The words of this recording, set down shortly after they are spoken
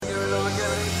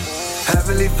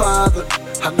Heavenly Father,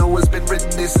 I know it's been written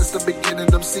there since the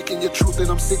beginning. I'm seeking your truth and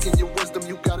I'm seeking your wisdom.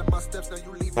 You got it, my steps, now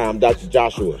you lead me. I'm Dr.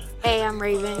 Joshua. Hey, I'm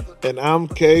Raven. And I'm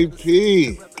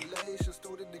KP.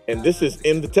 And this is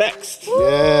In the Text.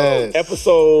 Yes.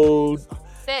 Episode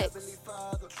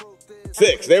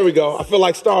 6. There we go. I feel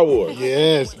like Star Wars.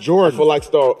 Yes, I Jordan. feel like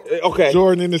Star. Okay.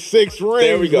 Jordan in the 6th ring.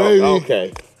 There we go.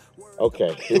 Baby.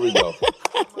 Okay. Here we go.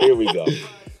 Here we go.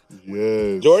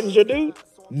 Yes. Jordan's your dude?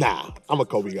 Nah, I'm a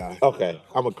Kobe guy. Okay.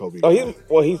 I'm a Kobe Oh,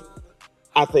 guy.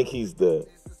 I think he's the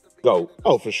GOAT.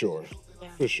 Oh, for sure.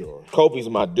 For sure. Kobe's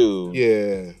my dude.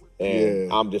 Yeah. And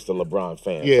I'm just a LeBron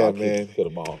fan. Yeah, so I man. Hit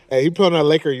them all. Hey, he put on a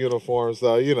Laker uniform,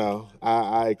 so,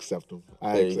 I accept him.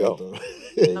 I There you accept go. him.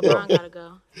 LeBron gotta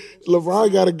go.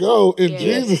 LeBron got to go in Yeah.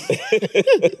 Jesus.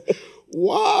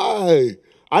 Why?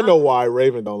 I know why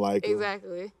Raven don't like him.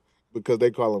 Exactly. Because they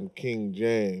call him King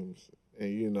James.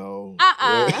 And,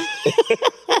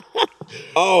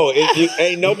 Oh,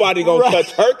 ain't nobody gonna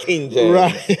touch her King James.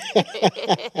 Right.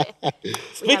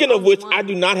 Speaking of which, I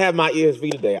do not have my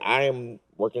ESV today. I am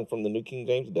working from the New King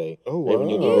James today. Oh, wow. Raven,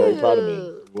 you'll be very proud of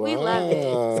me. We love it.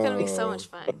 It's gonna be so much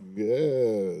fun.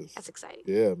 Yes. That's exciting.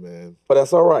 Yeah, man. But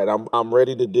that's all right. I'm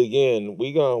ready to dig in.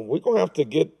 We're gonna have to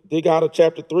dig out of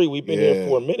chapter 3. We've been here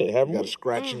for a minute, haven't Got we? to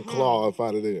scratch and claw up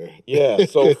out of there. Yeah.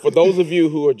 So for those of you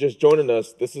who are just joining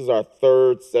us, this is our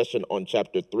 3rd session on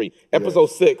chapter 3, episode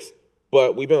 6.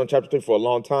 But we've been on chapter 3 for a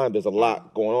long time. There's a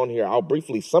lot going on here. I'll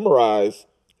briefly summarize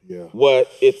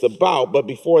what it's about. But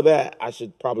before that, I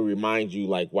should probably remind you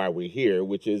why we're here,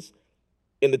 which is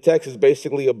In the Text is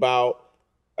basically about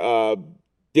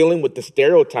dealing with the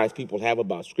stereotypes people have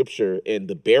about Scripture and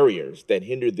the barriers that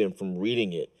hinder them from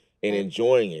reading it and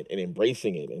enjoying it and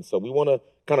embracing it. And so we want to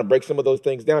kind of break some of those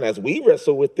things down as we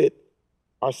wrestle with it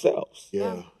ourselves.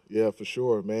 Yeah, for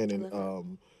sure, man.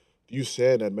 And you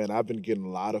said that, man, I've been getting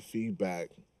a lot of feedback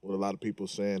with a lot of people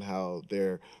saying how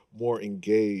they're more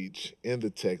engaged in the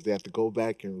text. They have to go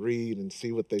back and read and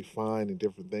see what they find and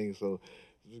different things. So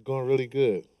it's going really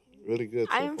good. Really good.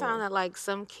 I so even far. found that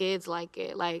some kids like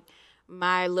it. Like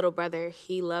my little brother,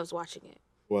 he loves watching it.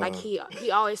 Wow. Like he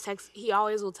always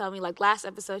will tell me, last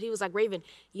episode, he was like, Raven,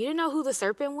 you didn't know who the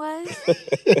serpent was?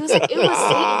 He was like, it was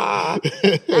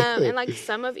Satan. And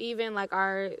some of even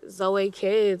our Zoe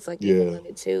kids, even love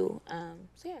it too.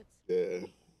 Yeah,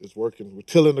 it's working. We're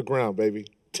tilling the ground, baby.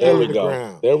 There we Tilling the go.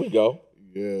 ground. There we go.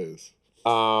 Yes.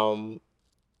 And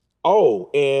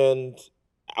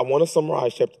I want to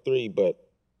summarize chapter 3, but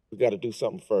we got to do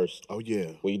something first. Oh,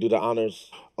 yeah. Will you do the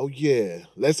honors? Oh, yeah.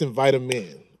 Let's invite him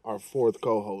in, our 4th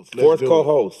co-host.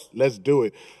 Let's do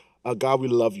it. God, we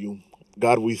love you.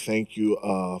 God, we thank you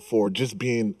for just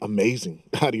being amazing.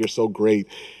 God, you're so great.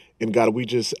 And God, we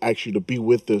just ask you to be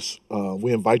with us.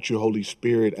 We invite you, Holy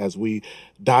Spirit, as we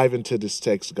dive into this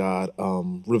text, God.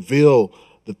 Reveal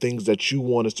the things that you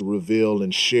want us to reveal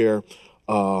and share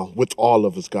with all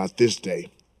of us, God, this day.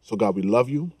 So, God, we love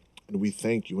you and we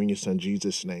thank you in your son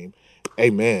Jesus' name.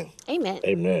 Amen. Amen.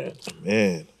 Amen.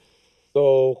 Amen.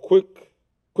 So quick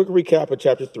recap of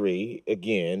chapter 3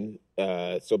 again.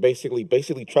 So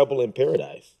basically trouble in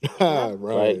paradise.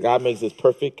 Right? God makes this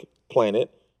perfect planet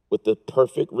with the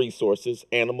perfect resources,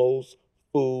 animals,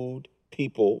 food,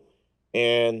 people,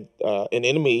 and an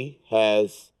enemy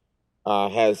has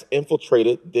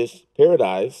infiltrated this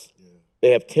paradise. Yeah.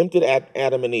 They have tempted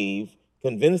Adam and Eve,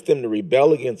 convinced them to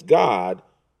rebel against God,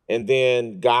 and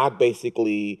then God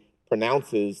basically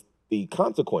pronounces the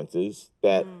consequences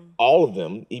that all of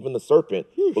them, even the serpent,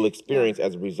 will experience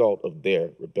as a result of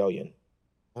their rebellion.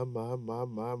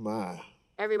 My.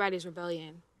 Everybody's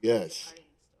rebellion. Yes.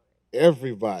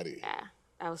 Everybody. Yeah,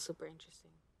 that was super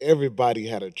interesting. Everybody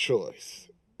had a choice.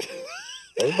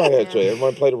 Everybody had a choice.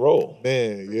 Everyone played a role.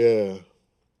 Man, yeah.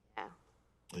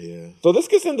 So this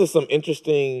gets into some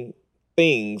interesting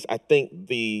things. I think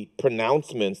the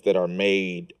pronouncements that are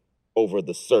made over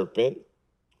the serpent,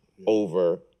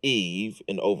 over Eve,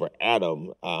 and over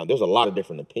Adam, there's a lot of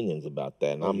different opinions about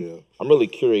that. And I'm really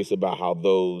curious about how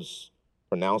those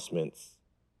pronouncements,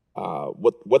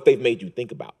 what they've made you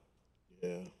think about.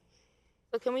 Yeah.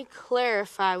 So can we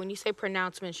clarify, when you say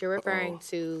pronouncements, you're referring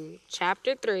to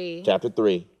chapter 3. Chapter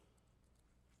 3.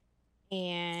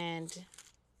 And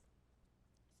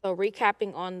so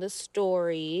recapping on the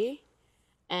story,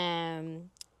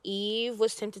 Eve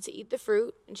was tempted to eat the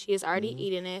fruit, and she has already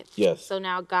eaten it. Yes. So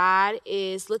now God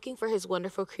is looking for his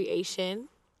wonderful creation,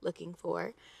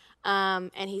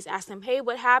 and he's asking them, hey,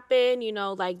 what happened?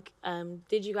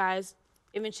 Did you guys,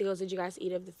 eventually goes, did you guys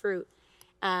eat of the fruit?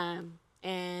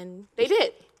 And they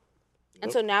did. Yep.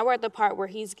 And so now we're at the part where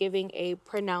he's giving a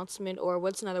pronouncement, or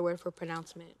what's another word for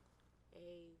pronouncement?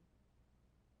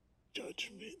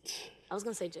 Judgment. I was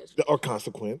gonna say judgment. Or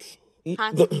consequence.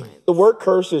 The word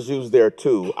curse is used there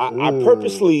too. I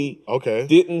purposely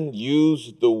didn't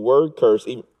use the word curse,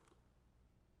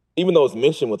 even though it's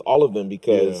mentioned with all of them,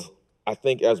 because I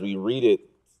think as we read it,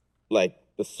 like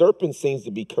the serpent seems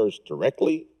to be cursed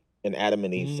directly, and Adam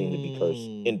and Eve seem to be cursed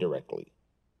indirectly.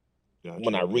 Gotcha.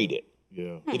 When I read it,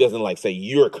 he doesn't like say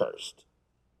you're cursed,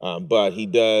 but he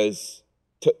does.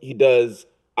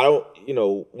 I don't.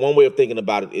 One way of thinking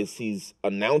about it is he's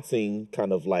announcing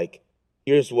kind of like,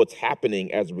 here's what's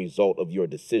happening as a result of your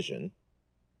decision.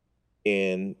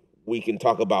 And we can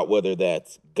talk about whether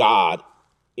that's God.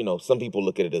 Some people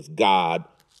look at it as God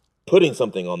putting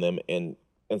something on them. And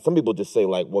some people just say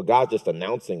like, well, God's just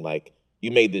announcing like,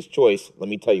 you made this choice. Let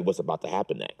me tell you what's about to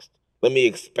happen next. Let me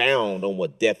expound on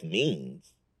what death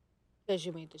means. Because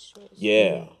you made this choice.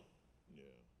 Yeah.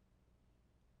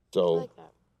 So, I like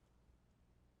that.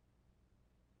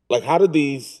 Like, how did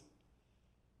these...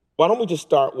 Why don't we just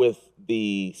start with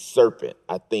the serpent,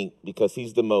 I think, because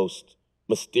he's the most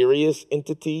mysterious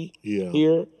entity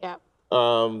here. Yeah.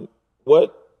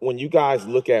 When you guys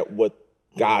look at what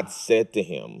God said to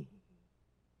him,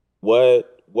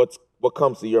 what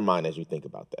comes to your mind as you think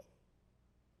about that?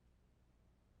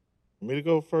 Me to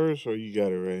go first, or you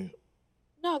got it, Ray?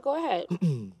 No, go ahead.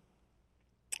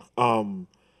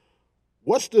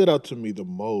 What stood out to me the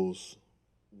most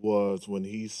was when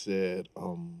he said,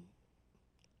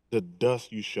 the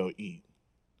dust you shall eat.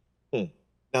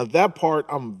 Now that part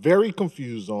I'm very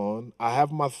confused on. I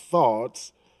have my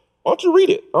thoughts. Why don't you read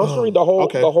it? Why don't you read the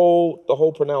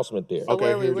whole pronouncement there? So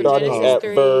where we were, starting at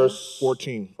verse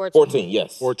 14. 14,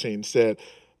 yes. 14 said,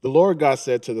 the Lord God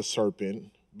said to the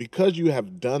serpent, because you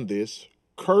have done this,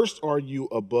 cursed are you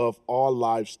above all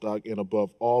livestock and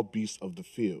above all beasts of the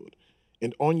field.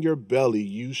 And on your belly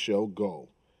you shall go.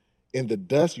 In the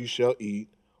dust you shall eat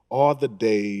all the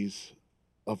days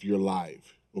of your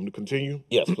life. Want me to continue?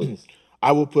 Yes, please.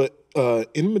 I will put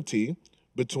enmity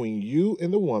between you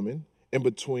and the woman, and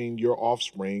between your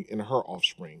offspring and her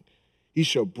offspring. He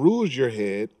shall bruise your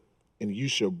head, and you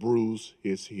shall bruise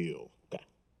his heel. Okay.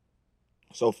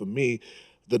 So for me,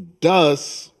 the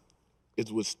dust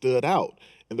is what stood out.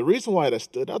 And the reason why that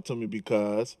stood out to me,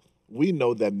 because we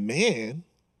know that man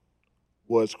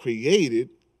was created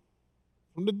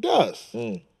from the dust.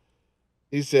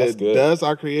 He said, dust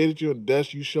I created you, and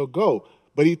dust you shall go.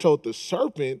 But he told the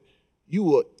serpent, you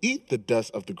will eat the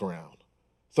dust of the ground.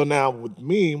 So now with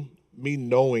me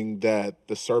knowing that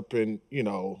the serpent,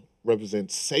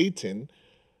 represents Satan,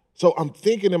 so I'm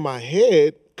thinking in my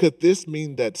head, could this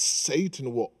mean that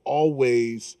Satan will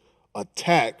always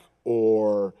attack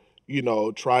or,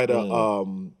 try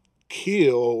to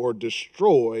kill or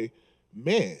destroy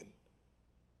man?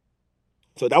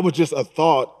 So that was just a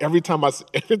thought every time I see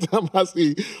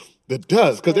the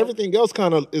dust, because everything else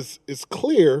kind of is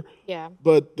clear. Yeah.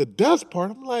 But the dust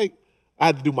part, I'm like, I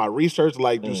had to do my research.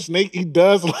 Like, do snake eat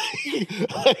dust?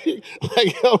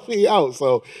 like help me out.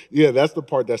 So yeah, that's the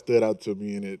part that stood out to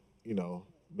me, and it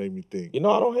made me think. I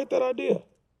don't hate that idea.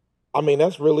 I mean,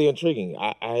 that's really intriguing.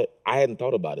 I hadn't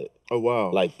thought about it. Oh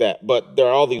wow, like that. But there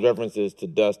are all these references to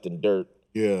dust and dirt.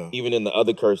 Yeah. Even in the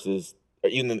other curses, or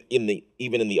even in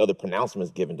the other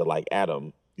pronouncements given to like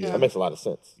Adam. Yeah. That makes a lot of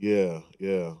sense. Yeah.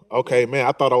 Okay, man,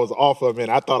 I thought I was off of it.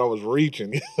 I thought I was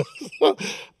reaching.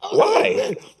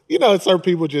 Why? Certain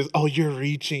people just, you're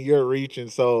reaching.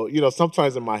 So,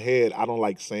 sometimes in my head, I don't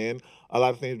like saying a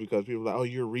lot of things because people are like,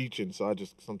 you're reaching. So I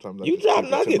just sometimes... You drop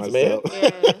nuggets, man.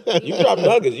 Yeah. You drop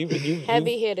nuggets. You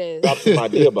heavy hitters. Drop some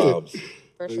idea bombs.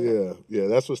 For sure. Yeah,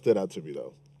 that's what stood out to me,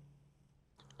 though.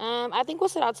 I think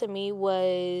what stood out to me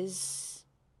was...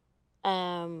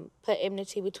 put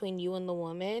enmity between you and the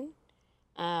woman.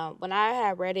 When I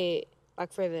had read it,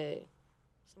 like for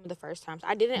some of the first times,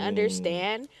 I didn't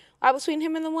understand why between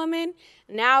him and the woman.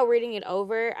 Now reading it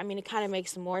over, I mean, it kind of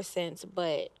makes more sense.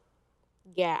 But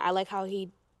yeah, I like how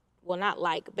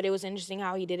but it was interesting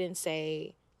how he didn't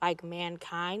say like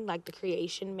mankind, like the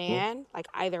creation man, like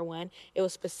either one. It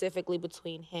was specifically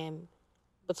between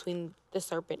the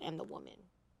serpent and the woman.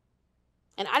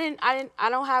 And I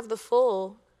don't have the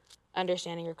full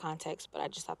understanding your context, but I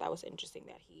just thought that was interesting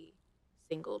that he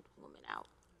singled woman out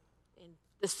in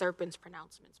the serpent's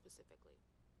pronouncement specifically.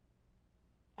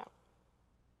 Yeah.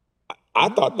 I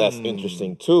thought that's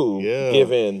interesting too,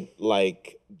 given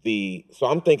so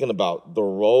I'm thinking about the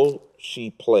role she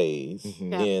plays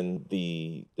in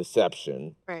the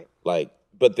deception. Right.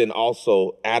 But then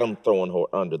also Adam throwing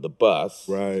her under the bus.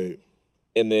 Right.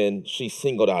 And then she's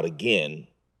singled out again.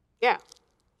 Yeah.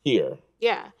 Here.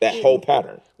 Yeah. That whole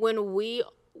pattern.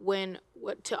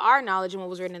 To our knowledge and what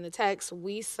was written in the text,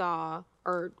 we saw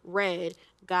or read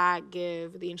God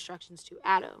give the instructions to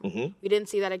Adam. Mm-hmm. We didn't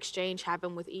see that exchange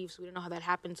happen with Eve, so we don't know how that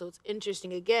happened. So it's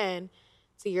interesting, again,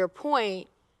 to your point,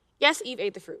 yes, Eve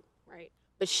ate the fruit, right?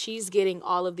 But she's getting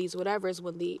all of these whatevers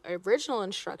when the original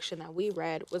instruction that we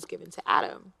read was given to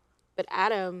Adam. But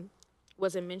Adam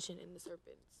wasn't mentioned in the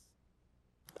serpent's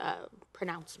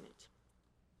pronouncement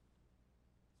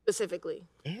specifically.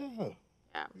 Yeah.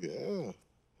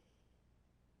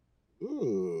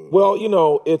 Ooh.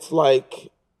 Well, it's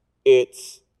like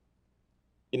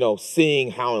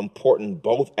seeing how important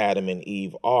both Adam and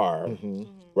Eve are,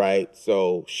 right?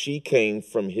 So she came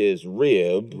from his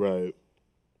rib, right?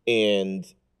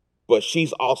 But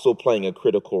she's also playing a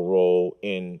critical role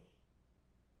in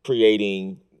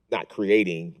not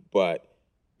creating, but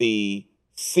the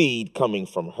seed coming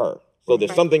from her. So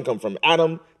there's something come from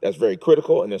Adam that's very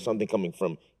critical, and there's something coming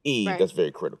from Eve that's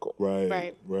very critical.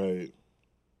 Right.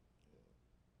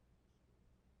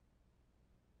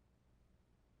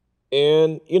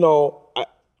 And, so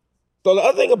the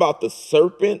other thing about the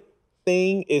serpent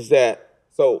thing is that,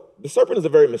 so the serpent is a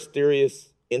very mysterious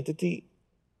entity.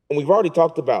 And we've already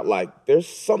talked about, like, there's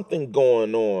something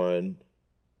going on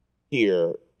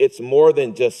here. It's more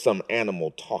than just some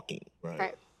animal talking.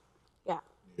 Right.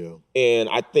 Yeah. And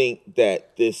I think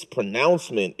that this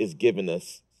pronouncement is giving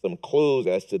us some clues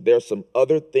as to there's some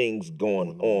other things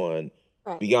going on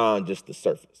beyond just the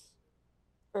surface.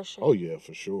 For sure. Oh, yeah,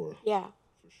 for sure. Yeah.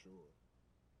 For sure.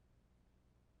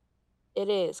 It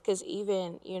is, because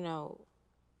even,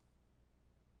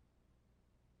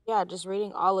 just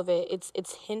reading all of it,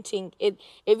 it's hinting. If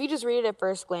you just read it at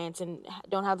first glance and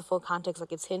don't have the full context,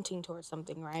 like, it's hinting towards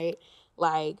something, right?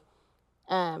 Like,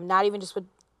 not even just with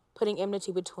putting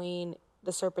enmity between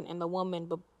the serpent and the woman,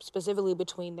 but specifically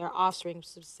between their offspring,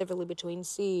 specifically between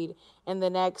seed, and the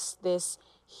next, this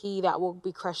he that will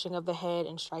be crushing of the head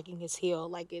and striking his heel.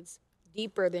 Like, it's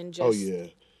deeper than just,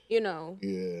 the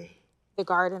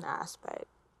garden aspect.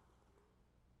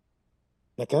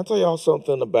 Now, can I tell y'all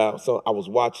something about? So I was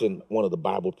watching one of the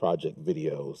Bible Project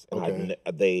videos, and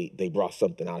they brought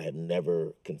something I had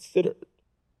never considered.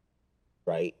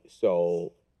 Right.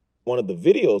 So one of the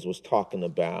videos was talking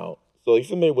about. So you're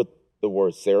familiar with the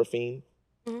word seraphim?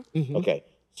 Mm-hmm. Okay.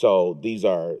 So these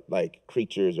are like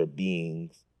creatures or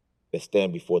beings that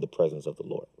stand before the presence of the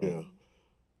Lord. Right? Yeah.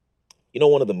 You know,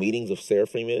 one of the meanings of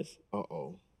seraphim is?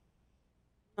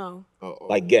 No.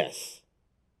 Like, guess.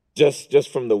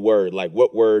 Just from the word, like,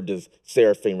 what word does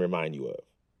seraphim remind you of?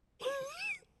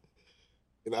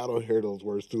 And I don't hear those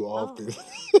words too often.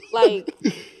 Like,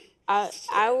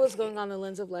 I was going on the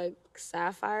lens of, like,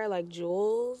 sapphire, like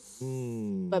jewels,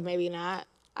 but maybe not.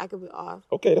 I could be off.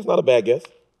 Okay, that's not a bad guess.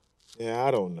 Yeah,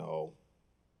 I don't know.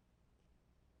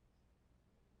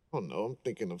 I'm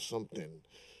thinking of something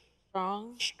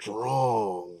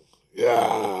strong.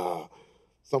 Yeah.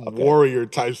 Some warrior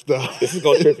type stuff. This is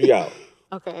going to trip you out.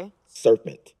 Okay.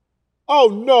 Serpent. Oh,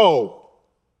 no.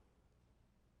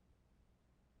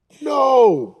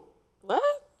 What?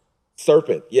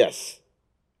 Serpent, yes.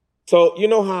 So you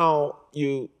know how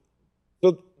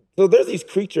so there's these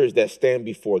creatures that stand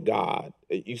before God.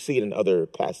 You see it in other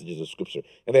passages of Scripture,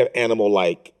 and they have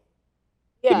animal-like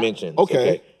dimensions.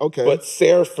 Okay. But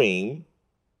seraphim,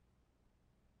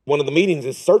 one of the meanings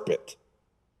is serpent.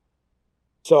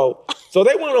 So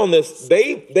they went on this.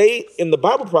 They in the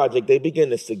Bible Project, they begin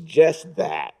to suggest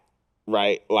that,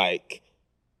 right? Like,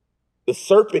 the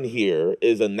serpent here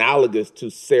is analogous to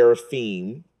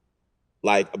seraphim,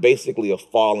 like basically a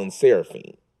fallen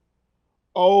seraphim.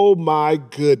 Oh my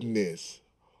goodness.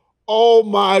 Now,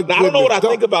 I don't know what I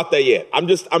think about that yet.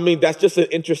 That's just an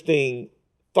interesting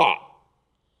thought,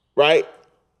 right?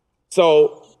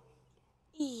 So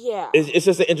yeah, it's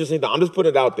just an interesting thought. I'm just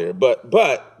putting it out there. But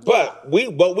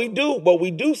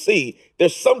we do see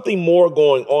there's something more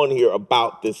going on here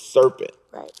about this serpent.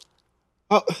 Right.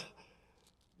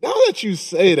 Now that you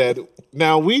say that,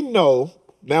 now we know,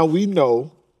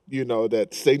 that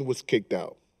Satan was kicked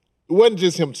out. It wasn't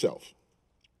just himself.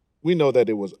 We know that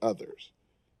it was others.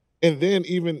 And then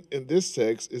even in this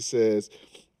text, it says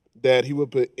that he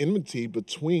would put enmity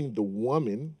between the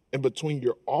woman and between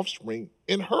your offspring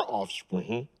and her offspring.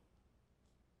 Mm-hmm.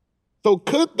 So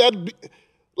could that be,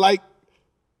 like,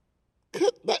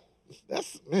 that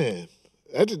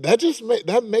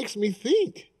makes me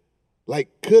think, like,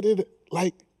 could it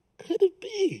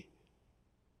be?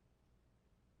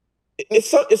 It's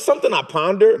something I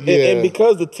ponder, and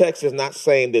because the text is not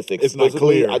saying this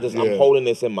explicitly, it's not clear. I'm holding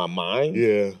this in my mind.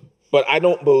 Yeah, but I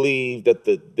don't believe that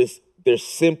there's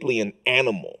simply an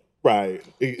animal, right?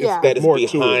 That is more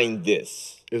behind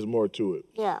this. There's more to it.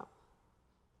 Yeah,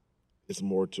 it's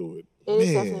more to it. It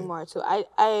is definitely more to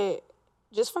it.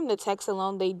 just from the text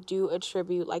alone, they do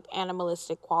attribute like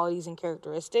animalistic qualities and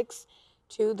characteristics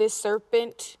to this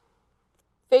serpent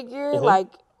figure.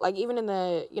 Like even in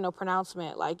the,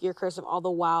 pronouncement, like you're cursed of all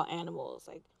the wild animals.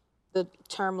 Like the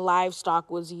term livestock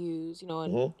was used,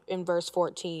 in verse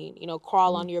 14,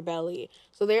 crawl on your belly.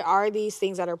 So there are these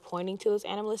things that are pointing to those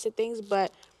animalistic things,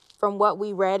 but from what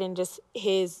we read and just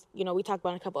his, we talked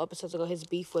about a couple episodes ago, his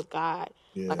beef with God.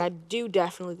 Yeah. Like I do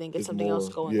definitely think it's something else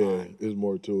going on. Yeah, there's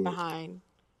more to it. Behind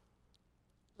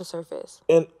the surface.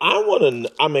 And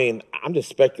I'm just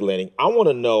speculating. I want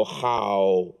to know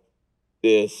how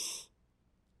this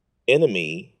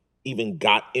enemy even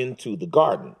got into the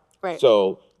garden. Right.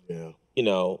 So,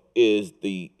 is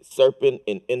the serpent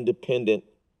an independent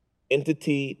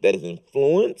entity that is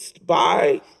influenced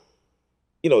by,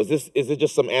 is it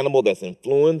just some animal that's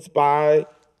influenced by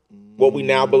what we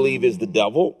now believe is the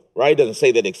devil, right? It doesn't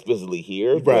say that explicitly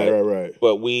here. Right.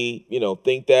 But we,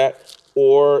 think that.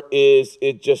 Or is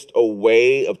it just a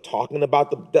way of talking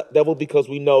about the devil? Because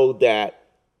we know that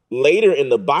later in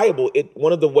the Bible,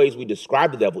 one of the ways we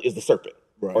describe the devil is the serpent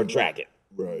or dragon.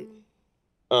 Right.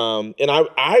 And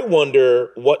I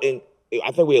wonder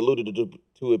I think we alluded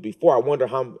to it before. I wonder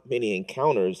how many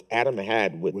encounters Adam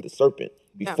had with the serpent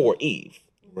before Eve.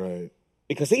 Right.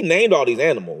 Because he named all these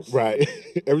animals. Right.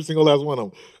 Every single last one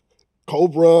of them.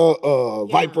 Cobra,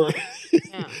 Viper.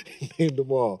 He named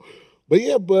them all.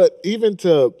 But even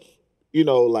to,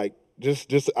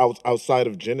 just outside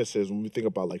of Genesis, when we think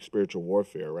about like spiritual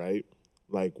warfare, right?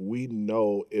 Like we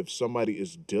know if somebody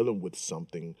is dealing with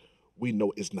something, we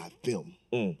know it's not them,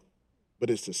 but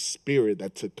it's the spirit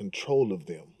that took control of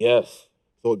them. Yes.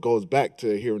 So it goes back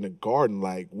to here in the garden,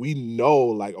 like we know,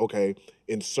 like, okay,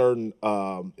 in certain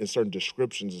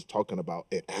descriptions it's talking about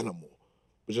an animal.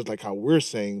 But just like how we're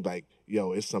saying, like,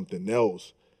 it's something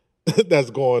else that's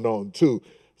going on too.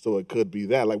 So it could be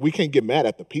that. Like, we can't get mad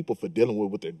at the people for dealing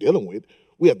with what they're dealing with.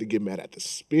 We have to get mad at the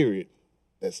spirit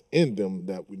that's in them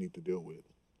that we need to deal with.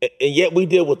 And yet we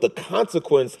deal with the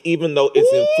consequence, even though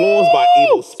it's influenced by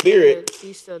evil spirit.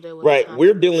 You still deal with right,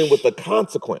 we're dealing with the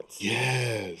consequence.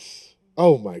 Yes.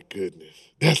 Oh, my goodness.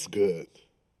 That's good.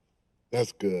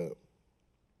 That's good.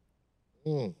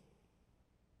 Oh,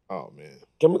 man.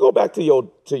 Can we go back to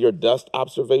your dust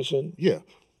observation? Yeah.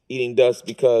 Eating dust,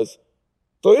 because...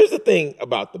 So here's the thing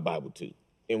about the Bible too,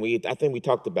 and I think we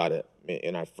talked about it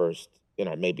in our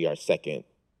second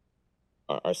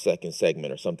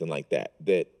segment or something like that.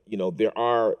 That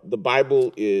the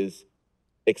Bible is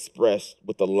expressed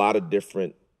with a lot of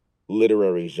different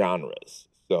literary genres.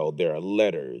 So there are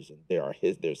letters, and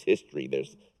there's history,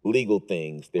 there's legal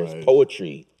things, there's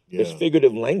poetry, there's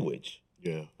figurative language.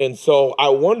 Yeah. And so I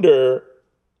wonder,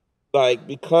 like,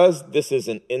 because this is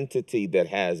an entity that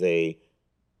has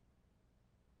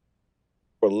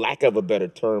for lack of a better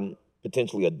term,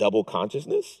 potentially a double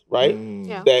consciousness, right?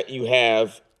 Yeah. That you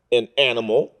have an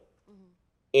animal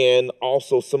and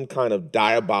also some kind of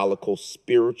diabolical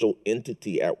spiritual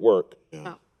entity at work.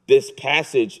 Yeah. This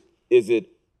passage, is it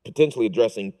potentially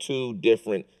addressing two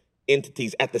different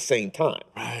entities at the same time?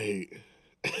 Right.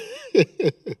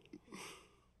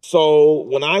 So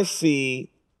when I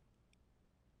see,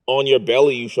 on your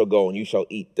belly you shall go and you shall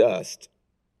eat dust,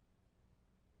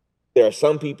 there are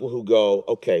some people who go,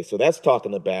 okay, so that's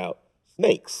talking about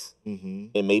snakes. Mm-hmm.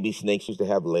 And maybe snakes used to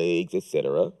have legs,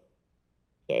 etc.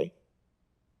 Okay.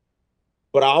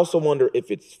 But I also wonder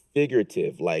if it's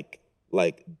figurative, like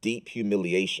deep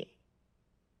humiliation.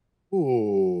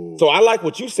 Ooh. So I like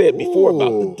what you said before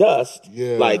about the dust.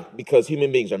 Yeah. Like, because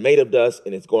human beings are made of dust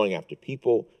and it's going after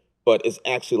people. But it's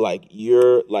actually like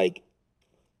you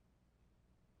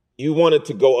wanted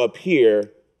to go up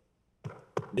here.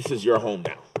 This is your home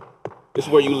now. This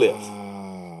is where you live.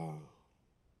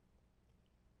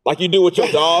 Like you do with your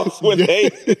dogs when they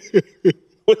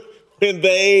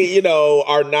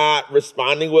are not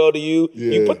responding well to you.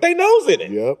 Yeah. You put their nose in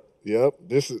it. Yep.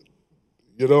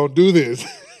 You don't do this.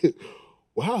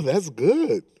 Wow, that's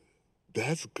good.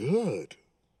 That's good.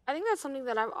 I think that's something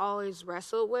that I've always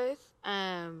wrestled with,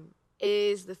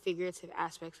 is the figurative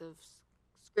aspects of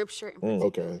scripture in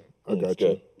particular. Okay, I got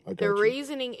you. The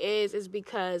reasoning is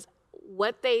because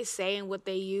what they say and what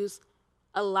they use,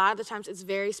 a lot of the times it's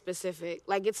very specific.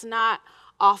 Like, it's not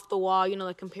off the wall,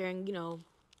 like comparing,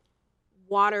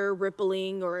 water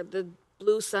rippling or the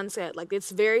blue sunset. Like,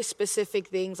 it's very specific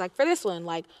things. Like, for this one,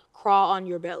 like, crawl on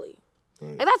your belly.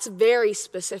 Right. And that's very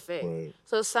specific. Right.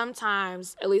 So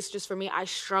sometimes, at least just for me, I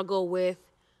struggle with,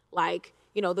 like,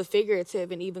 the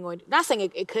figurative and even going, not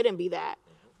saying it couldn't be that,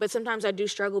 but sometimes I do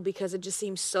struggle because it just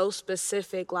seems so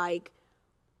specific, like,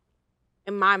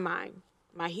 in my mind.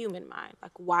 my human mind.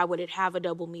 Like, why would it have a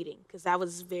double meaning? Because that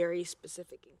was very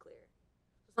specific and clear.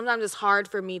 Sometimes it's hard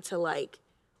for me to like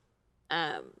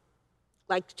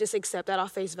just accept that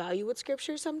off face value with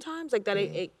scripture sometimes. Like that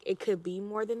it could be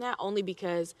more than that, only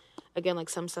because, again, like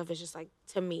some stuff is just like,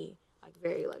 to me, like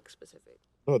very like specific.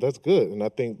 No, that's good. And I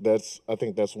think that's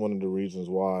one of the reasons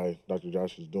why Dr.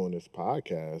 Josh is doing this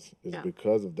podcast is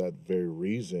because of that very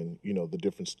reason, the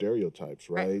different stereotypes,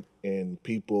 right? And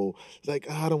people, it's like,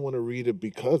 I don't want to read it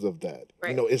because of that.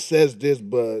 Right. It says this,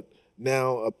 but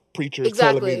now a preacher is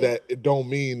telling me that it don't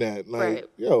mean that. Like,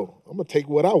 I'm going to take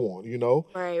what I want,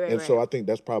 Right. So I think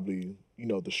that's probably,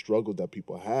 the struggle that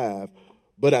people have.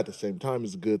 But at the same time,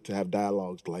 it's good to have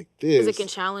dialogues like this. Because it can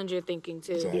challenge your thinking,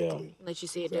 too. Exactly. Yeah. Let you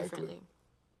see it differently.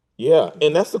 Yeah,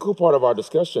 and that's the cool part of our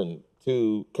discussion,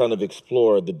 to kind of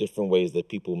explore the different ways that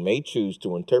people may choose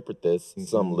to interpret this,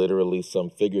 some literally,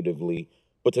 some figuratively,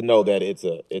 but to know that it's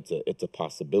a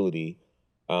possibility.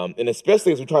 And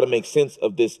especially as we try to make sense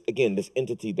of this, again, this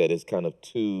entity that is kind of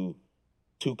two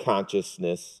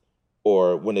consciousness,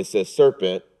 or when it says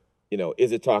serpent,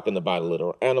 is it talking about a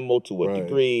literal animal, to what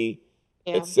degree,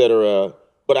 etc.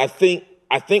 But I think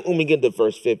when we get to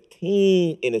verse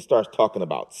 15 and it starts talking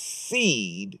about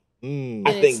seed,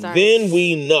 I think then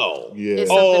we know. Yeah.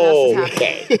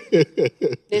 Okay.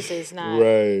 This is not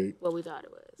what we thought it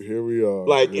was. Here we are.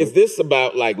 Like, is this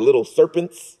about like little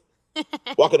serpents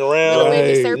walking around,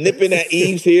 nipping at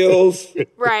Eve's heels?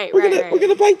 Right. We're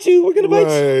gonna bite you. We're gonna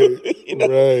bite you.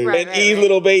 Right. And Eve,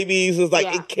 little babies, is like,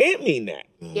 it can't mean that.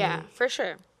 Yeah, for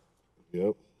sure.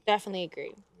 Yep. Definitely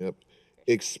agree. Yep.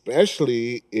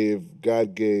 Especially if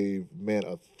God gave man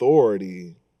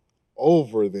authority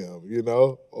over them,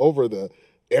 over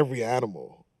every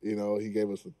animal. He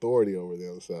gave us authority over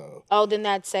them. So. Oh, then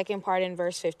that second part in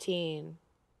verse 15.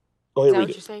 Go ahead, read what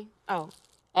you're saying? Oh,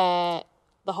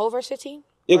 the whole verse 15?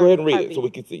 Yeah, go ahead and read it so we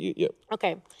can see it. Yep.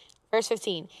 Okay. Verse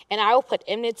 15. And I will put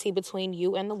enmity between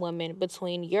you and the woman,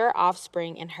 between your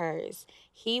offspring and hers.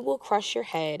 He will crush your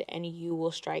head, and you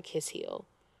will strike his heel.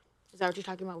 Is that what you're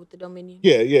talking about with the dominion?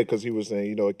 Yeah, because he was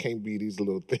saying, it can't be these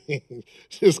little things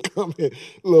just coming,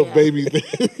 little baby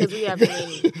things. Because we have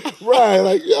dominion. Right,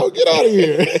 like, get out of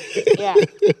here. Yeah.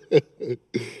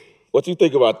 What you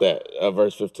think about that,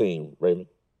 verse 15, Raymond?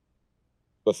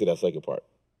 Let's see that second part.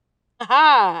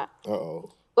 Aha.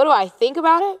 Uh-oh. What do I think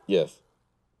about it? Yes.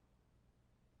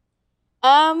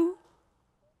 Do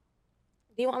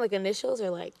you want like initials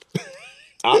or like?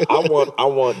 I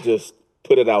want just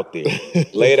put it out there,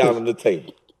 lay it out on the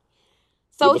table.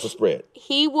 So give us a spread.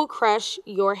 He will crush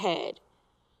your head.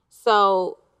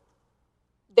 So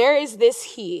there is this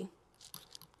he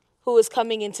who is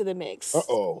coming into the mix.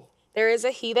 Uh-oh. There is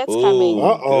a he that's coming.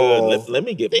 Uh-oh. Let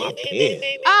me get my pen.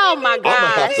 Oh, my gosh.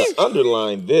 I'm going to have to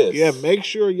underline this. Yeah, make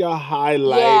sure y'all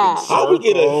highlight How we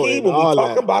get a he when we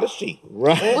talking about a she?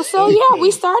 Right. Well, so, we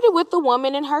started with the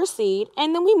woman and her seed,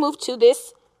 and then we moved to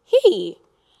this he.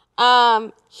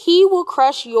 He will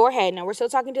crush your head. Now, we're still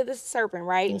talking to the serpent,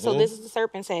 right? So this is the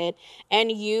serpent's head. And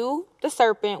you, the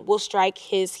serpent, will strike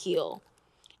his heel.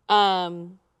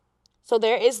 So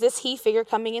there is this he figure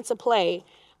coming into play.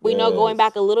 We know going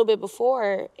back a little bit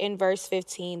before in verse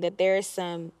 15 that there is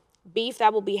some beef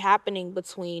that will be happening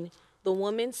between the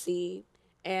woman's seed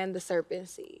and the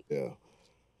serpent's seed. Yeah.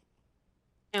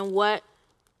 And what,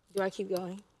 do I keep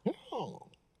going? No.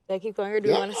 Do I keep going or do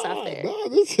we want to stop there? No,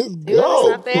 this is good. Do you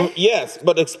want to stop there? Yes,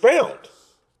 but expound.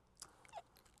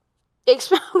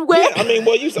 Expound where? Yeah, I mean,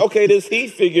 well, this he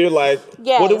figure, like,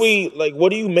 what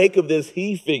do you make of this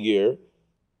he figure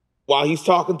while he's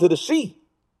talking to the she?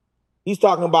 He's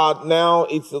talking about now,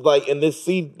 it's like in this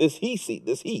he.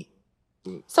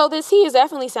 So this he is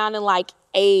definitely sounding like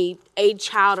a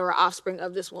child or offspring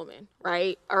of this woman,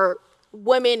 right? Or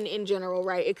women in general,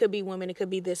 right? It could be women, it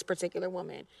could be this particular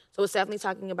woman. So it's definitely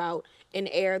talking about an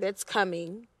heir that's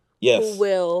coming who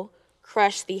will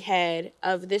crush the head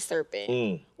of this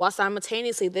serpent. While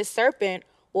simultaneously, this serpent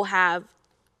will have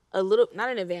a little,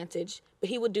 not an advantage, but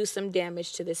he will do some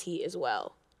damage to this he as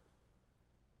well.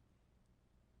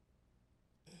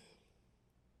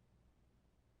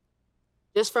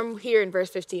 Just from here in verse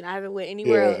 15. I haven't went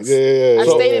anywhere else. I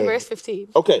stayed in verse 15.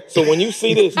 Okay, so when you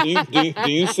see this,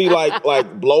 do you see like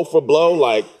blow for blow,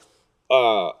 like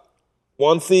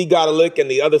one seed got a lick and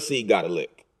the other seed got a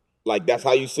lick? Like that's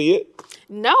how you see it?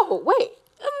 No, wait.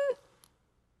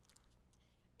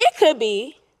 It could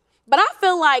be, but I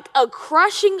feel like a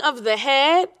crushing of the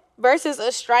head versus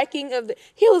a striking of the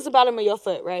heel is the bottom of your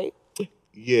foot, right?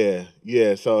 Yeah.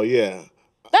 So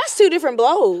that's two different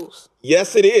blows.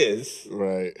 Yes, it is.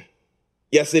 Right.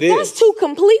 Yes, it is. That's two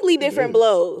completely different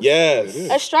blows. Yes.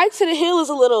 A strike to the heel is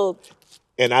a little...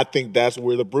 And I think that's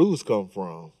where the bruise come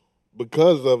from,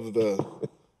 because of the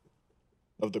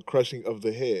crushing of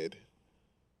the head.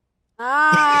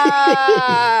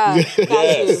 Ah,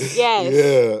 yes. Yes.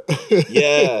 Yeah.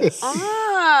 Yes.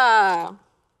 Ah.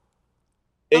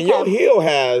 And your heel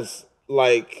has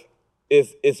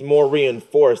it's more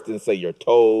reinforced than say your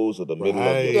toes or the middle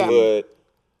of your foot.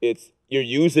 You're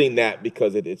using that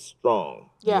because it is strong.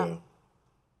 Yeah.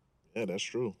 Yeah, that's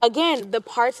true. Again, the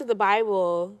parts of the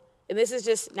Bible, and this is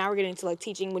just, now we're getting into like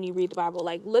teaching when you read the Bible,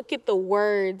 like look at the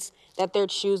words that they're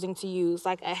choosing to use.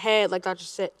 Like a head, like Dr.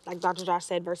 Josh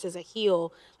said, versus a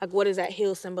heel. Like what is that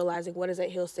heel symbolizing? What does that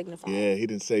heel signify? Yeah, he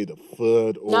didn't say the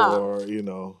foot or, He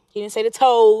didn't say the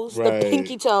toes, the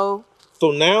pinky toe.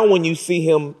 So now when you see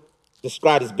him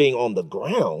described as being on the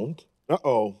ground.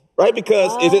 Right?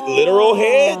 Because is it literal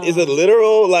head? Is it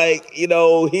literal,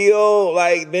 heel?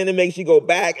 Then it makes you go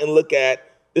back and look at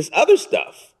this other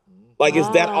stuff. Is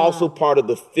that also part of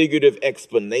the figurative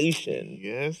explanation?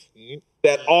 Yes.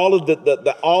 That all of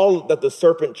all that the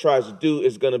serpent tries to do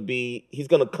is going to be, he's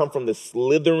going to come from the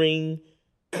slithering,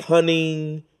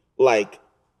 cunning,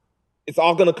 it's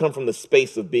all going to come from the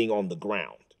space of being on the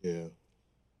ground. Yeah.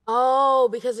 Oh,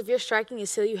 because if you're striking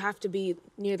his heel, you have to be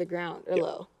near the ground or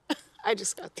low. I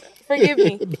just got that. Forgive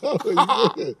me.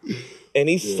 And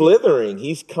he's slithering.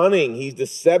 He's cunning. He's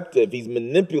deceptive. He's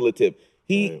manipulative.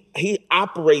 He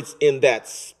operates in that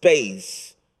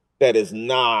space that is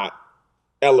not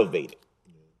elevated.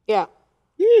 Yeah.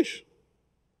 Yeesh.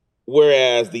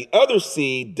 Whereas the other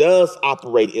seed does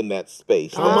operate in that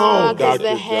space. Come on, Dr.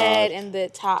 the head and the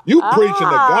top. You preaching the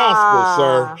gospel,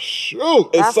 sir.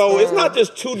 Shoot. And so it's not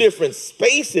just two different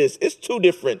spaces. It's two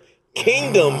different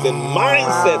kingdoms and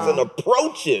mindsets and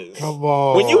approaches. Come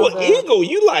on. When you an eagle,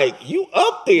 you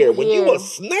up there. When you a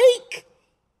snake,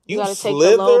 you gotta slither.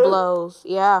 take the low blows.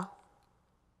 Yeah.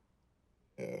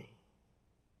 That's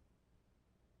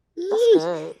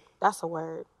good. That's a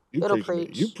word. It'll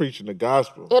preach. You preaching the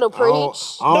gospel. It'll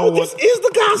preach. This is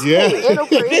the gospel. Yeah. It'll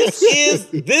preach.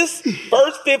 This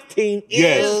verse 15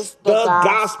 is the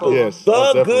gospel. Yes,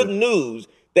 the good news.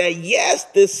 That yes,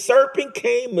 this serpent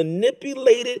came,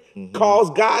 manipulated,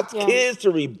 caused God's kids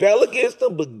to rebel against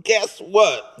him. But guess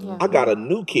what? Yeah. I got a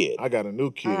new kid.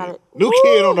 New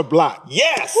kid on the block.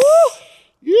 Yes.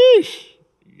 Woo. Yeesh.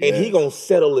 And he gonna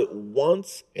settle it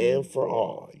once and for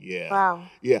all. Yeah. Wow.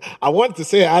 Yeah. I wanted to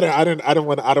say I don't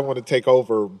want to take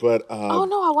over, but I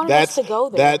wanted us to go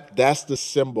there. That's the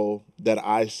symbol that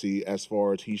I see as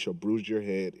far as he shall bruise your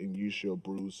head and you shall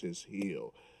bruise his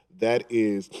heel. That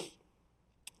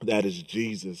is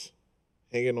Jesus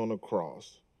hanging on a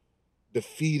cross,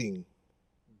 defeating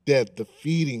death,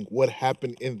 defeating what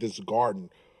happened in this garden,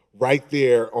 right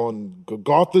there on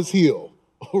Golgotha's hill,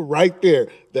 right there.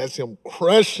 That's him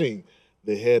crushing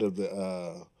the head of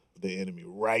the enemy,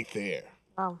 right there.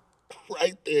 Wow.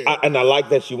 Right there. And I like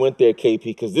that you went there, KP,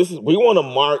 because we want to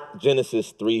mark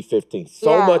Genesis 3:15.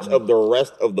 So much of the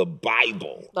rest of the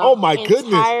Bible, my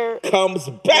goodness, comes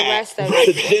back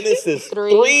to Genesis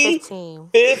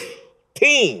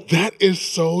 3:15. That is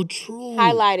so true.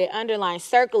 Highlight it, underline,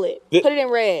 circle it, put it in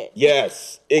red.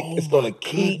 Yes, it's going to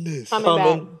keep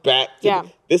coming back.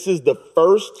 This is the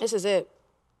first. This is it.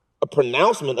 A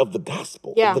pronouncement of the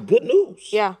gospel, of the good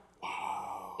news. Yeah.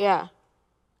 Wow. Yeah.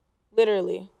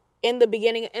 Literally. In the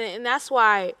beginning, and that's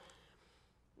why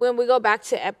when we go back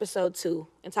to episode 2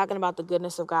 and talking about the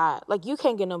goodness of God, you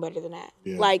can't get no better than that.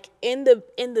 Yeah. In the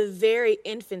very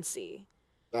infancy,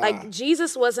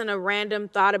 Jesus wasn't a random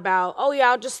thought about,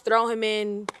 I'll just throw him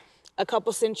in a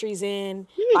couple centuries in.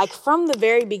 From the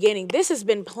very beginning, this has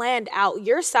been planned out.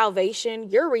 Your salvation,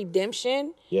 your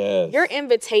redemption, your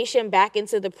invitation back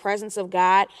into the presence of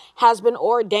God has been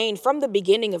ordained from the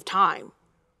beginning of time.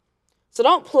 So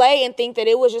don't play and think that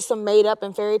it was just some made up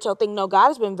and fairy tale thing. No, God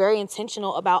has been very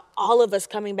intentional about all of us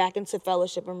coming back into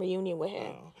fellowship and reunion with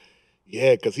him.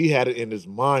 Yeah, because he had it in his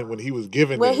mind when he was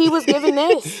giving this. When he was giving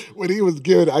this. When he was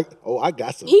giving, I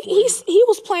got some. He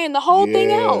was playing the whole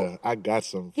thing out. I got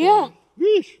some. Yeah.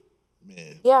 You.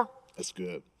 Man. Yeah. That's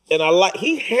good. And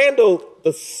he handled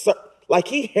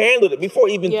he handled it before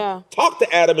he even talked to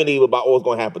Adam and Eve about what was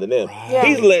going to happen to them. Right. Yeah.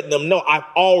 He's letting them know, I've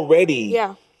already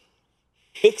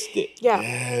fixed it. Yeah.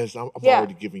 Yes, I'm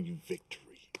already giving you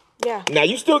victory. Yeah. Now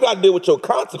you still got to deal with your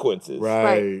consequences.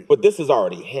 Right. But this is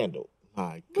already handled.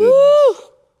 My goodness. Woo!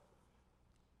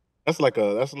 That's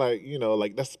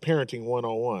parenting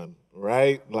 101,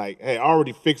 right? Hey, I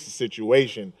already fixed the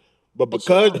situation, but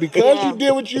because you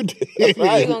did what you did, you're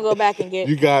gonna go back and get.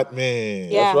 You got man.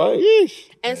 Yeah. That's right. Yeesh.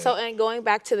 And so, going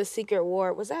back to the secret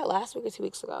war, was that last week or 2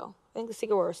 weeks ago? I think the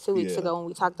Secret War was 2 weeks ago when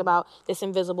we talked about this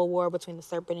invisible war between the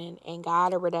serpent and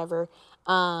God or whatever.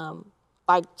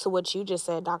 Like to what you just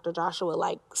said, Dr. Joshua,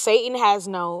 like Satan has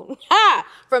known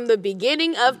from the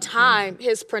beginning of time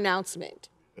his pronouncement.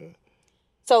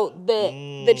 So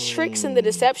the tricks and the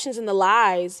deceptions and the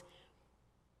lies,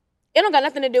 it don't got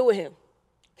nothing to do with him.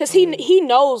 Because he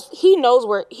knows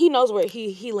where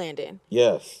he landed.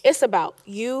 Yes. It's about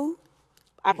you.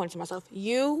 I point to myself.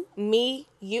 You, me,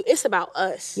 you. It's about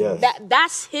us. Yes.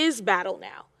 That's his battle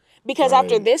now. Because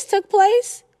after this took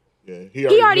place, he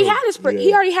already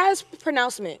had his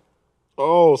pronouncement.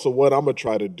 Oh, so what I'm gonna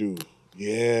try to do?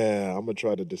 Yeah, I'm gonna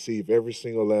try to deceive every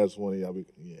single last one of y'all.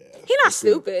 He's not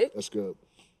stupid. That's good.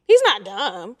 He's not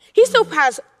dumb. He still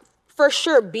has for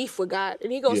sure beef with God,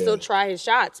 and he gonna still try his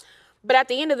shots. But at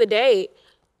the end of the day,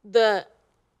 the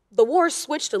war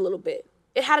switched a little bit.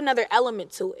 It had another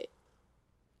element to it.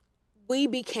 We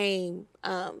became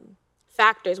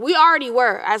factors. We already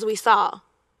were, as we saw,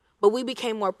 but we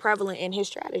became more prevalent in his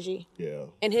strategy. Yeah.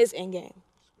 In his end game.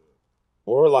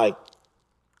 We're like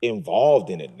involved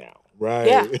in it now. Right.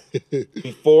 Yeah.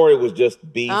 Before it was just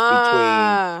beef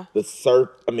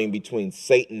between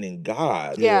Satan and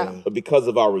God. Yeah. But because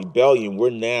of our rebellion,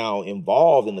 we're now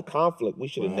involved in the conflict we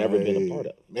should have never been a part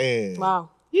of. Man.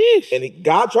 Wow. Yeesh. And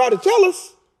God tried to tell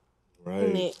us.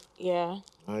 Right. Yeah.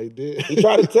 I did. He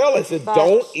tried to tell us,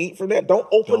 don't eat from that. Don't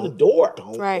open the door.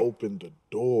 Don't open the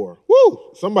door. Woo!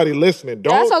 Somebody listening.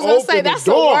 Don't that's what I was gonna say. That's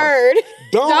the word.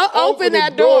 Don't open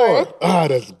that door. Ah,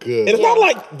 that's good. And it's not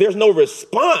like there's no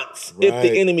response if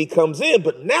the enemy comes in,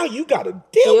 but now you got to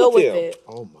deal with him. It.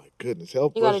 Oh my goodness,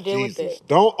 help you us, gotta deal Jesus. with it.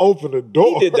 Don't open the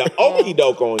door. He did the okie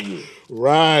doke on you.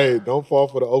 Right. Don't fall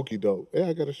for the okie doke. Yeah,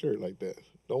 I got a shirt like that.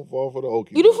 Don't fall for the okie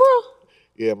doke. You do for real?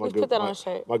 Yeah, put that on a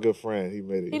shirt. My good friend, he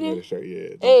made a shirt.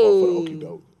 Yeah, don't fall for the okie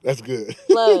doke. That's good.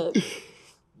 Love.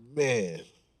 Man,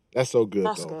 that's so good.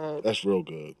 That's though. good. That's real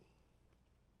good.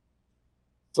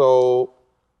 So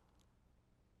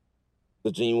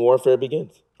the gene warfare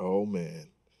begins. Oh man.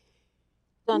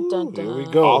 Dun, dun, dun. Here we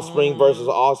go. Offspring versus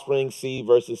offspring, seed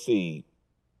versus seed.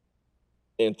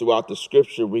 And throughout the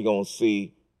scripture, we're going to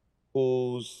see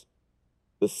who's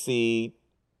the seed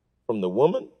from the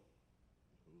woman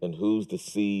and who's the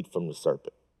seed from the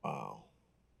serpent. Wow.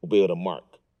 We'll be able to mark.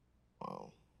 Wow.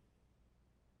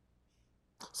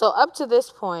 So up to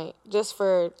this point,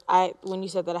 when you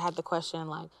said that, I had the question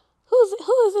like, who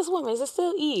is this woman? Is it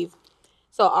still Eve?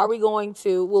 So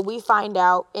will we find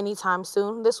out anytime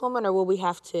soon this woman, or will we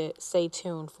have to stay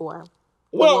tuned for?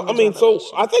 Well, I mean, so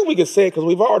I think we can say it because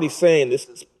we've already saying this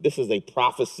is a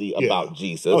prophecy about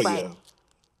Jesus. Oh, yeah.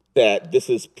 That this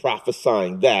is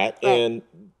prophesying that. Right. And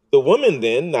the woman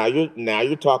then, now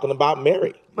you're talking about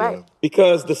Mary. Right. Yeah.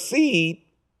 Because the seed,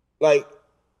 like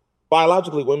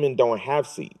biologically women don't have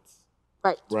seeds.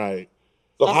 Right. Right.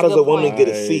 So how does a woman get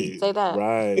a seed? Say that.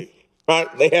 Right.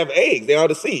 Right. They have eggs. They are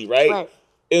the seed, right? Right.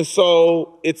 And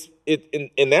so it's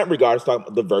in that regard, it's talking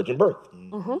about the virgin birth.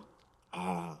 Mm-hmm.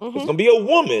 It's going to be a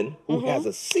woman who has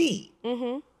a seed.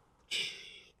 Mm-hmm.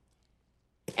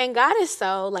 And God is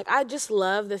so, like, I just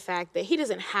love the fact that he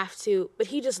doesn't have to, but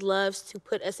he just loves to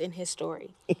put us in his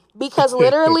story. Because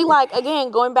literally, like,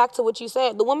 again, going back to what you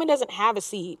said, the woman doesn't have a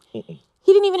seed. He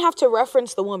didn't even have to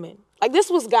reference the woman. Like, this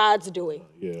was God's doing.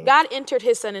 Yeah. God entered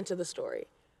his son into the story.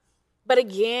 But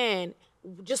again,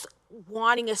 just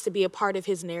wanting us to be a part of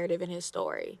his narrative and his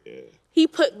story. Yeah. He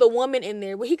put the woman in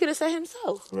there, but he could have said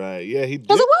himself. Right. Yeah, he did.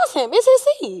 Because it was him. It's his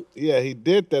seed. Yeah, he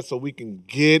did that so we can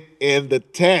get in the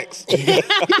text. You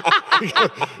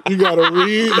gotta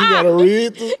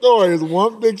read the story. It's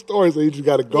one big story. So you just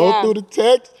gotta go through the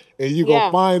text and you're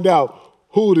gonna find out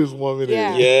who this woman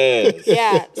is. Yes.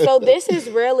 Yeah. So this is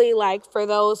really like for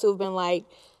those who've been like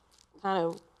kind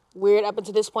of weird up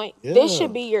until this point, this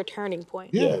should be your turning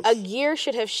point. Yes. A gear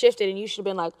should have shifted and you should have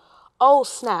been like, oh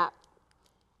snap.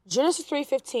 Genesis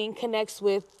 3:15 connects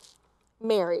with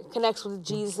Mary, connects with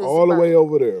Jesus. All the way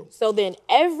over there. So then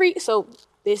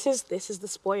this is the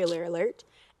spoiler alert.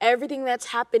 Everything that's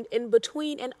happened in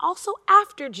between and also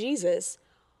after Jesus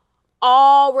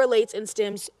all relates and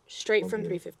stems straight from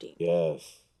 3:15.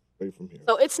 Yes. Straight from here.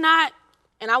 So it's not,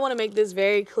 and I want to make this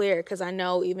very clear because I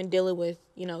know even dealing with,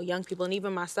 young people and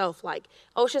even myself, like,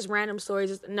 oh, it's just random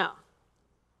stories. No.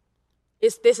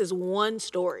 This is one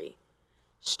story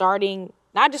starting,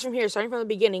 not just from here, starting from the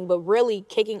beginning, but really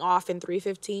kicking off in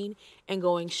 3:15 and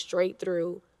going straight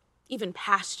through, even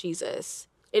past Jesus.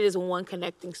 It is one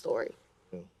connecting story.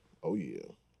 Yeah. Oh, yeah.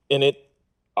 And it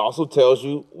also tells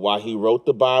you why he wrote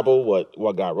the Bible,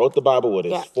 what God wrote the Bible, what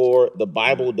it's for. The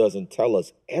Bible doesn't tell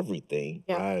us everything.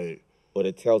 Yeah. Right. But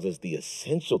it tells us the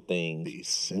essential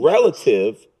things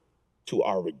relative to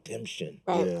our redemption.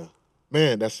 Right. Yeah.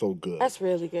 Man, that's so good. That's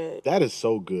really good. That is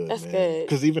so good, That's man. good.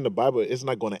 Because even the Bible is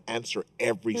not going to answer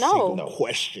every single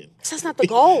question. That's not the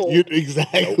goal.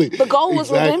 Exactly. The goal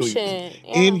was redemption.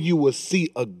 Yeah. And you will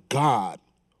see a God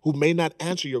who may not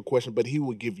answer your question, but he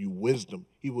will give you wisdom.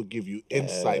 He will give you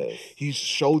insight. Yes. He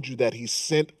showed you that he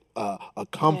sent a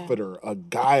comforter, a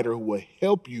guider who will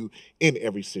help you in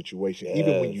every situation,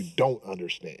 even when you don't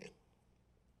understand.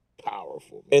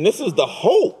 Powerful. Man. And this is the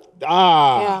hope.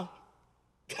 Yeah.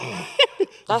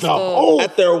 That's the good. hope.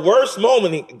 At their worst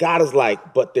moment, God is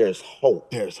like, but there's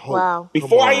hope. There's hope. Wow.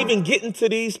 Before I even get into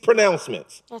these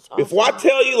pronouncements, That's awesome. before I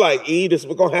tell you, like, Eve, this is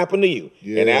what's going to happen to you,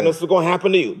 and Adam, this is going to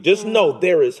happen to you, just know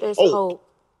there's hope.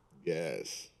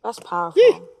 Yes. That's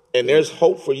powerful. And there's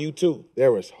hope for you, too.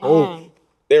 There is hope.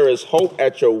 There is hope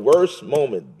at your worst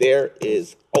moment. There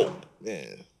is hope.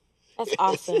 Man. That's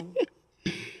awesome.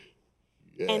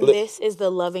 And this is the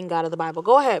loving God of the Bible.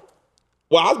 Go ahead.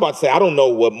 Well, I was about to say, I don't know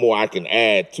what more I can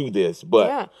add to this, but...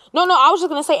 Yeah. No, I was just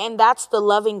going to say, and that's the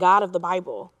loving God of the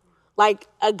Bible. Like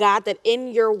a God that in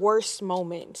your worst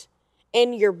moment,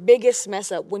 in your biggest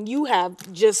mess up, when you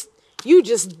just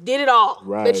did it all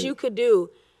that you could do,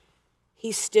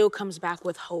 he still comes back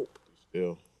with hope.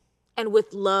 Still. And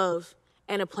with love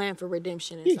and a plan for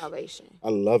redemption and salvation. I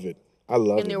love it. I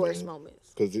love it. In their worst moments.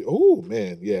 Because,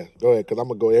 man, yeah. Go ahead, because I'm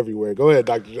going to go everywhere. Go ahead,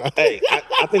 Dr. John. Hey,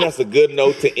 I think that's a good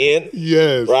note to end.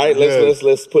 Yes. Right?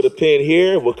 Let's put a pin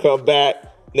here. We'll come back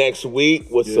next week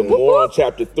with some more on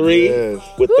chapter 3. Yes.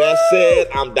 With that said,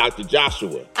 I'm Dr.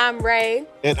 Joshua. I'm Ray.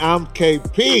 And I'm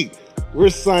KP. We're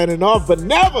signing off, but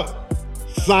never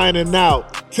signing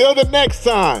out. Till the next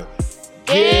time.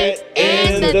 Get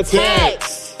in the text.